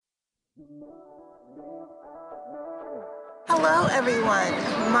Hello everyone,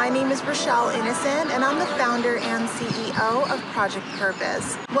 my name is Rochelle Innocent and I'm the founder and CEO of Project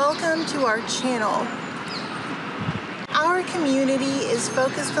Purpose. Welcome to our channel. Our community is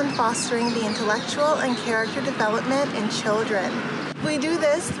focused on fostering the intellectual and character development in children. We do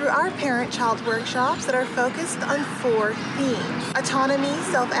this through our parent-child workshops that are focused on 4 themes: autonomy,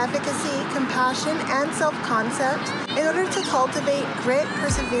 self-efficacy, compassion, and self-concept, in order to cultivate grit,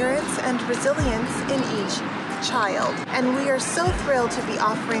 perseverance, and resilience in each child. And we are so thrilled to be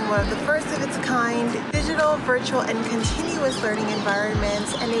offering one of the first of its kind digital, virtual, and continuous learning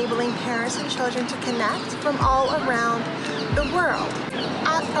environments, enabling parents and children to connect from all around the world.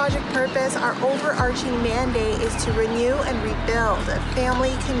 At Project Purpose, our overarching mandate is to renew and rebuild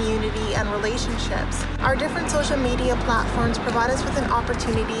family, community, and relationships. Our different social media platforms provide us with an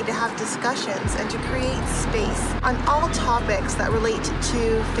opportunity to have discussions and to create space on all topics that relate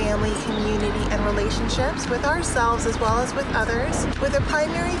to family, community, and relationships with ourselves as well as with others, with a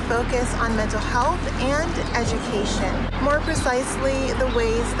primary focus on mental health and education. More precisely, the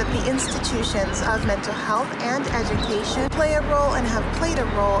ways that the institutions of mental health and education play a role and have played a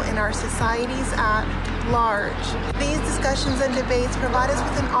role in our societies at large. These discussions and debates provide us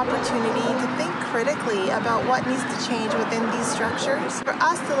with an opportunity to think critically about what needs to change within these structures for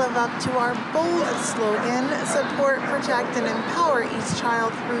us to live up to our bold slogan, support, protect, and empower each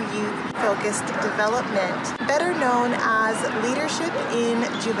child through youth-focused development, better known as leadership in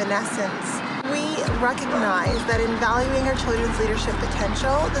juvenescence. We recognize that in valuing our children's leadership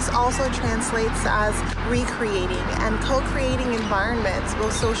potential, this also translates as recreating and co-creating environments,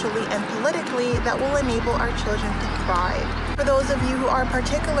 both socially and politically, that will enable our children to thrive. For those of you who are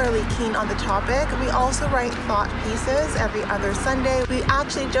particularly keen on the topic, we also write thought pieces every other Sunday. We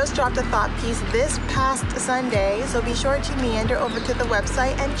actually just dropped a thought piece this past Sunday, so be sure to meander over to the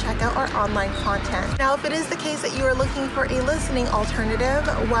website and check out our online content. Now, if it is the case that you are looking for a listening alternative,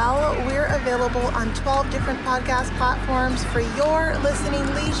 well, we're available on 12 different podcast platforms for your listening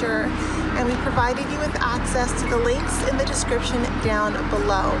leisure, and we provided you with access to the links in the description down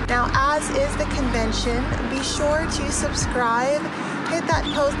below. Now, as is the convention, be sure to subscribe, hit that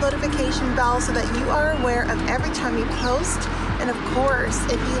post notification bell so that you are aware of every time we post. And of course,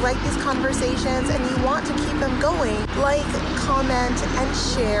 if you like these conversations and you want to keep them going, like, comment, and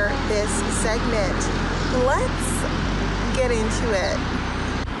share this segment. Let's get into it.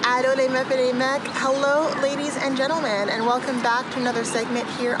 Hello, ladies and gentlemen, and welcome back to another segment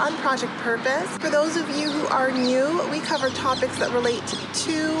here on Project Purpose. For those of you who are new, we cover topics that relate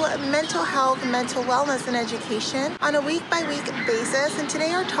to mental health, mental wellness, and education on a week-by-week basis, and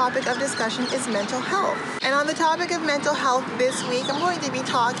today our topic of discussion is mental health. And on the topic of mental health this week, I'm going to be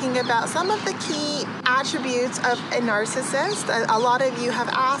talking about some of the key attributes of a narcissist. A lot of you have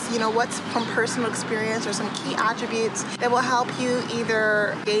asked, what's from personal experience or some key attributes that will help you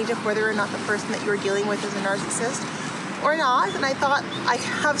either gauge of whether or not the person that you're dealing with is a narcissist or not. And I thought I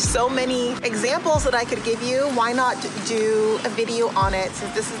have so many examples that I could give you. Why not do a video on it,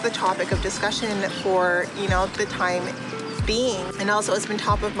 since this is the topic of discussion for, the time being. And also, it's been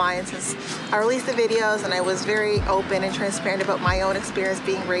top of mind since I released the videos, and I was very open and transparent about my own experience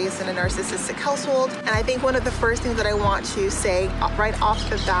being raised in a narcissistic household. And I think one of the first things that I want to say right off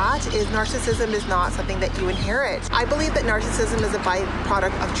the bat is narcissism is not something that you inherit. I believe that narcissism is a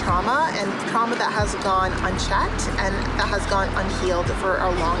byproduct of trauma, and trauma that has gone unchecked and that has gone unhealed for a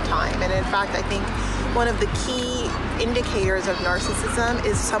long time. And in fact, I think one of the key indicators of narcissism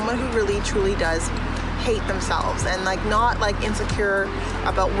is someone who really truly does hate themselves, and not insecure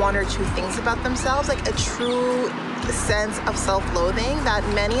about one or two things about themselves, like a true sense of self-loathing that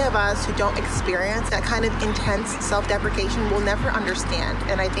many of us who don't experience that kind of intense self-deprecation will never understand.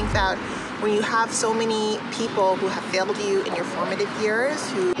 And I think that when you have so many people who have failed you in your formative years,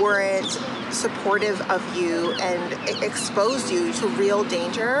 who weren't supportive of you and exposed you to real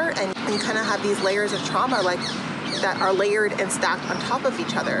danger, and you kind of have these layers of trauma that are layered and stacked on top of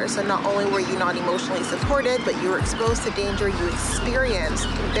each other. So not only were you not emotionally supported, but you were exposed to danger, you experienced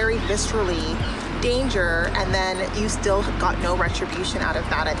very viscerally danger, and then you still got no retribution out of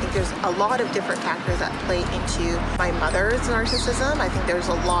that. I think there's a lot of different factors that play into my mother's narcissism. I think there's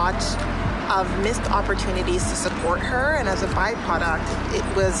a lot of missed opportunities to support her, and as a byproduct,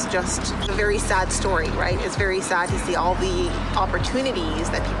 it was just a very sad story, right? It's very sad to see all the opportunities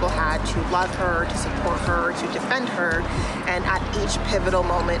that people had to love her, to support her, to defend her, and at each pivotal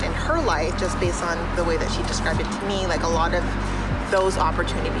moment in her life, just based on the way that she described it to me, a lot of those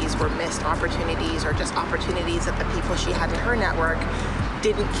opportunities were missed opportunities, or just opportunities that the people she had in her network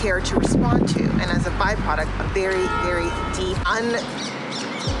didn't care to respond to. And as a byproduct, a very, very deep,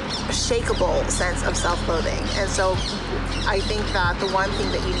 unshakable sense of self-loathing. And so I think that the one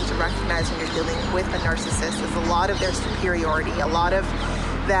thing that you need to recognize when you're dealing with a narcissist is a lot of their superiority, a lot of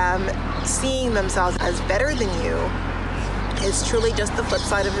them seeing themselves as better than you is truly just the flip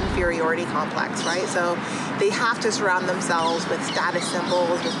side of inferiority complex, right? So they have to surround themselves with status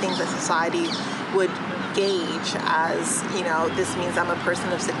symbols, with things that society would gauge as, you know, this means I'm a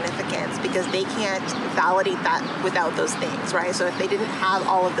person of significance, because they can't validate that without those things, right? So if they didn't have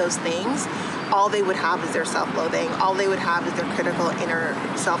all of those things, all they would have is their self-loathing. All they would have is their critical inner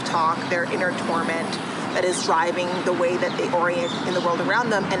self-talk, their inner torment that is driving the way that they orient in the world around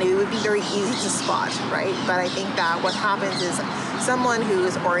them, and it would be very easy to spot, right? But I think that what happens is someone who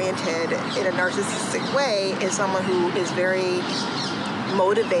is oriented in a narcissistic way is someone who is very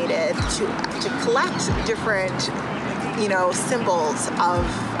motivated to collect different, you know, symbols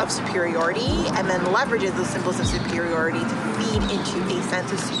of superiority, and then leverages those symbols of superiority to feed into a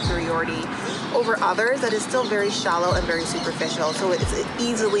sense of superiority over others that is still very shallow and very superficial. So it's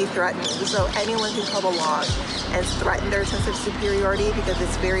easily threatened. So anyone can come along and threaten their sense of superiority because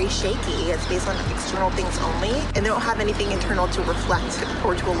it's very shaky. It's based on external things only, and they don't have anything internal to reflect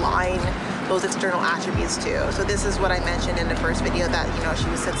or to align those external attributes to. So this is what I mentioned in the first video, that, you know, she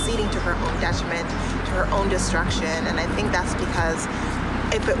was succeeding to her own detriment, to her own destruction. And I think that's because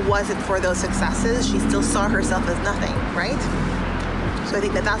if it wasn't for those successes, she still saw herself as nothing, right? So I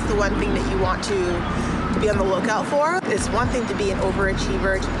think that that's the one thing that you want to be on the lookout for. It's one thing to be an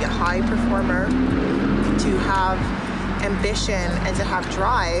overachiever, to be a high performer, to have ambition and to have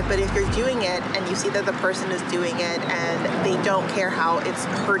drive, but if you're doing it and you see that the person is doing it and they don't care how it's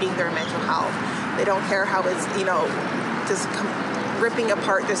hurting their mental health, they don't care how it's, you know, just ripping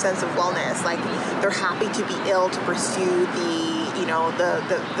apart their sense of wellness, like they're happy to be ill to pursue the, you know,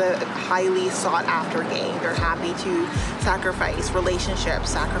 the highly sought after gain. They're happy to sacrifice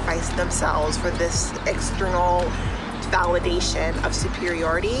relationships, sacrifice themselves for this external validation of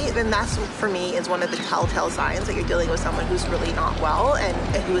superiority, then that's, for me, is one of the telltale signs that you're dealing with someone who's really not well and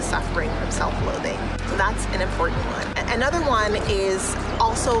who is suffering from self-loathing. So that's an important one. Another one is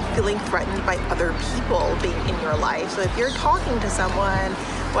also feeling threatened by other people being in your life. So if you're talking to someone,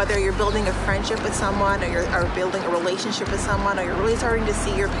 whether you're building a friendship with someone, or building a relationship with someone, or you're really starting to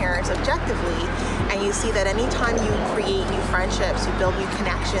see your parents objectively, and you see that anytime you create new friendships, you build new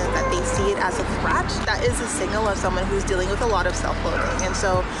connections, that they see it as a threat, that is a signal of someone who's dealing with a lot of self-loathing. And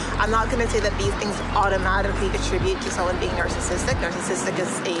so I'm not going to say that these things automatically attribute to someone being narcissistic. Narcissistic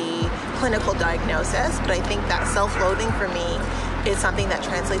is a clinical diagnosis, but I think that self-loathing for me is something that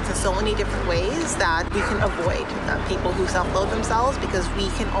translates in so many different ways that we can avoid people who self-loathe themselves, because we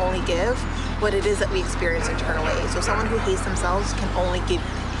can only give what it is that we experience internally. So someone who hates themselves can only give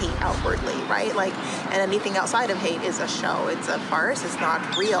hate outwardly, right? Like, and anything outside of hate is a show. It's a farce. It's not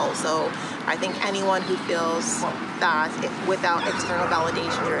real. So I think anyone who feels that if without external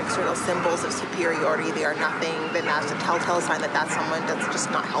validation or external symbols of superiority they are nothing, then that's a telltale sign that that's someone that's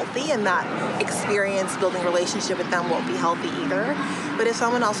just not healthy, and that experience building relationship with them won't be healthy either. But if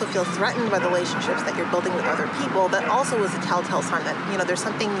someone also feels threatened by the relationships that you're building with other people, that also is a telltale sign that, you know, there's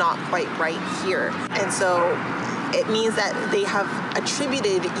something not quite right here. And so it means that they have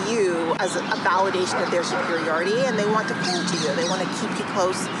attributed you as a validation of their superiority, and they want to cling to you. They want to keep you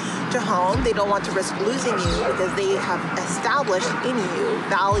close to home. They don't want to risk losing you, because they have established in you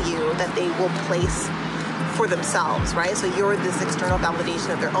value that they will place for themselves, right? So you're this external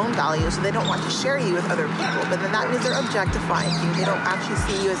validation of their own value, so they don't want to share you with other people. But then that means they're objectifying you. They don't actually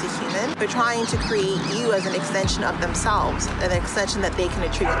see you as a human. They're trying to create you as an extension of themselves, an extension that they can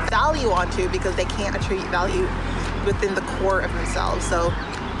attribute value onto, because they can't attribute value within the core of themselves. So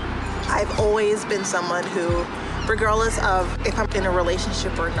I've always been someone who, regardless of if I'm in a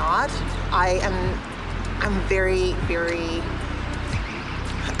relationship or not, I'm very, very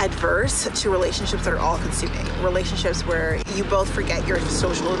adverse to relationships that are all-consuming. Relationships where you both forget your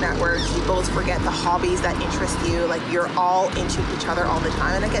social networks, you both forget the hobbies that interest you, like you're all into each other all the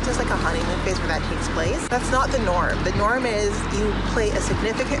time. And I get just like a honeymoon phase where that takes place. That's not the norm. The norm is you play a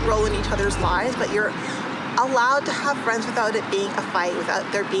significant role in each other's lives, but you're allowed to have friends without it being a fight, without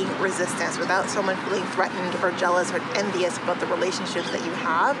there being resistance, without someone feeling threatened or jealous or envious about the relationships that you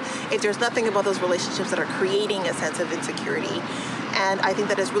have, if there's nothing about those relationships that are creating a sense of insecurity. And I think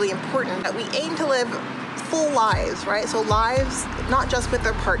that is really important that we aim to live full lives, right? So lives not just with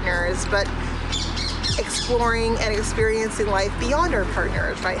our partners, but exploring and experiencing life beyond our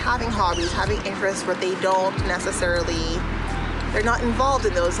partners, right? Having hobbies, having interests where they don't necessarily, they're not involved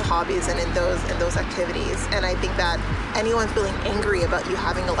in those hobbies and in those activities. And I think that anyone feeling angry about you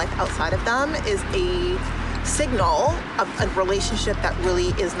having a life outside of them is a signal of a relationship that really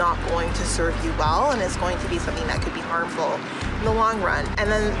is not going to serve you well, and it's going to be something that could be harmful in the long run.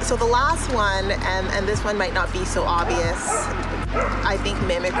 And then, so the last one, and this one might not be so obvious, I think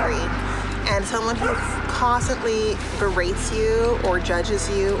mimicry. And someone who constantly berates you or judges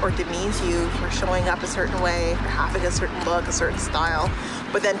you or demeans you for showing up a certain way, for having a certain look, a certain style,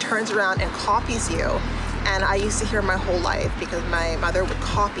 but then turns around and copies you. And I used to hear my whole life, because my mother would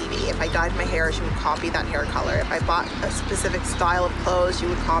copy me. If I dyed my hair, she would copy that hair color. If I bought a specific style of clothes, she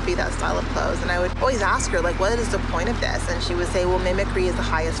would copy that style of clothes. And I would always ask her, like, what is the point of this? And she would say, well, mimicry is the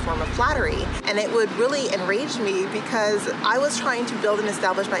highest form of flattery. And it would really enrage me, because I was trying to build and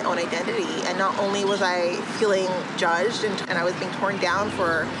establish my own identity. And not only was I feeling judged and I was being torn down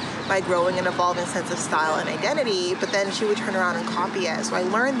for my growing and evolving sense of style and identity, but then she would turn around and copy it. So I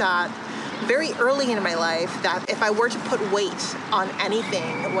learned that very early in my life, that if I were to put weight on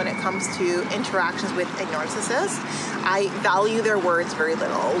anything when it comes to interactions with a narcissist, I value their words very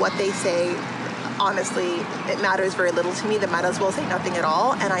little. What they say, honestly, it matters very little to me. They might as well say nothing at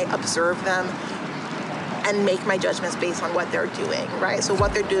all, and I observe them and make my judgments based on what they're doing, right? So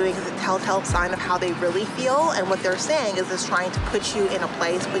what they're doing is a telltale sign of how they really feel, and what they're saying is just trying to put you in a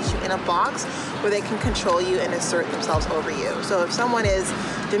place, put you in a box where they can control you and assert themselves over you. So if someone is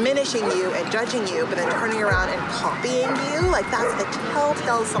diminishing you and judging you, but then turning around and copying you, like, that's a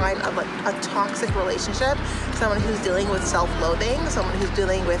telltale sign of a toxic relationship. Someone who's dealing with self-loathing, someone who's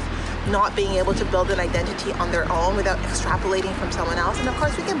dealing with not being able to build an identity on their own without extrapolating from someone else. And of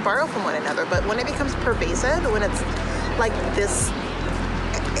course we can borrow from one another, but when it becomes pervasive, when it's like this,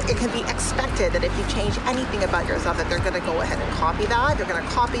 it can be expected that if you change anything about yourself, that they're going to go ahead and copy that. They're going to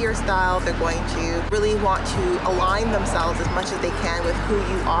copy your style. They're going to really want to align themselves as much as they can with who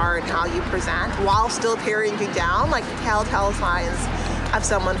you are and how you present, while still tearing you down, like telltale signs of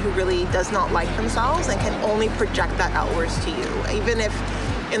someone who really does not like themselves and can only project that outwards to you. Even if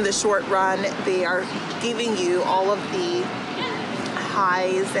in the short run they are giving you all of the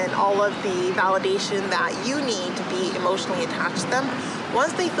highs and all of the validation that you need to be emotionally attached to them,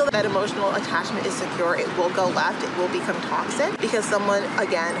 once they feel that emotional attachment is secure, it will go left, it will become toxic, because someone,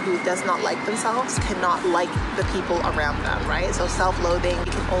 again, who does not like themselves cannot like the people around them, right? So self-loathing, we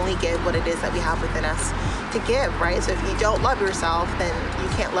can only give what it is that we have within us to give, right? So if you don't love yourself, then you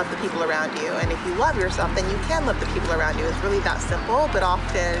can't love the people around you. And if you love yourself, then you can love the people around you. It's really that simple, but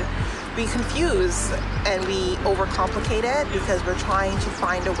often we confuse and we overcomplicate it because we're trying to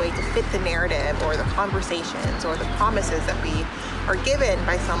find a way to fit the narrative or the conversations or the promises that we are given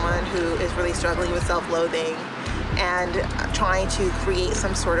by someone who is really struggling with self-loathing, and trying to create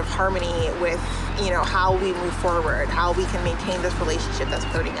some sort of harmony with, you know, how we move forward, how we can maintain this relationship that's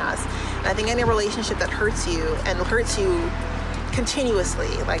hurting us. And I think any relationship that hurts you and hurts you continuously,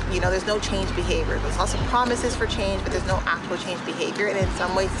 like, you know, there's no change behavior. There's lots of promises for change, but there's no actual change behavior, and in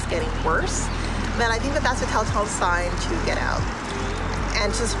some ways it's getting worse, then I think that that's a telltale sign to get out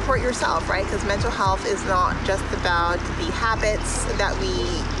and to support yourself, right? Because mental health is not just about the habits that we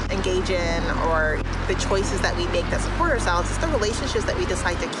engage in or the choices that we make that support ourselves. It's the relationships that we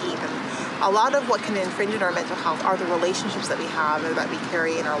decide to keep. And a lot of what can infringe on our mental health are the relationships that we have or that we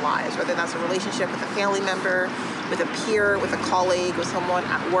carry in our lives, whether that's a relationship with a family member, with a peer, with a colleague, with someone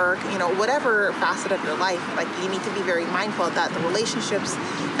at work, you know, whatever facet of your life. Like, you need to be very mindful that the relationships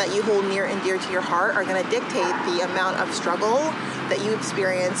that you hold near and dear to your heart are going to dictate the amount of struggle that you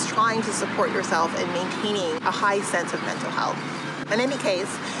experience trying to support yourself and maintaining a high sense of mental health. In any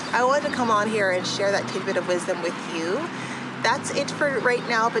case, I wanted to come on here and share that tidbit of wisdom with you. That's it for right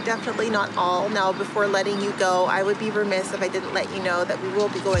now, but definitely not all. Now, before letting you go, I would be remiss if I didn't let you know that we will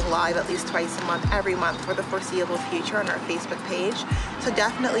be going live at least twice a month, every month for the foreseeable future on our Facebook page. So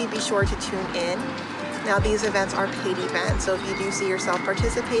definitely be sure to tune in. Now, these events are paid events, so if you do see yourself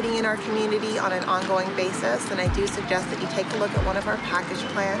participating in our community on an ongoing basis, then I do suggest that you take a look at one of our package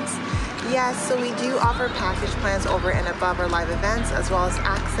plans. Yes, so we do offer package plans over and above our live events, as well as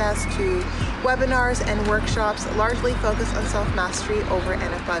access to webinars and workshops largely focused on self-mastery over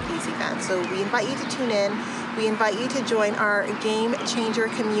and above these events. So we invite you to tune in. We invite you to join our Game Changer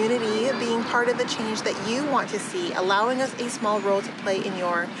community, being part of the change that you want to see, allowing us a small role to play in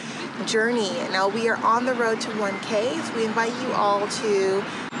your journey. Now, we are on the road to 1K, so we invite you all to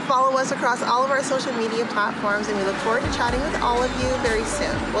follow us across all of our social media platforms, and we look forward to chatting with all of you very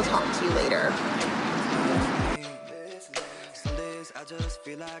soon. We'll talk to you later.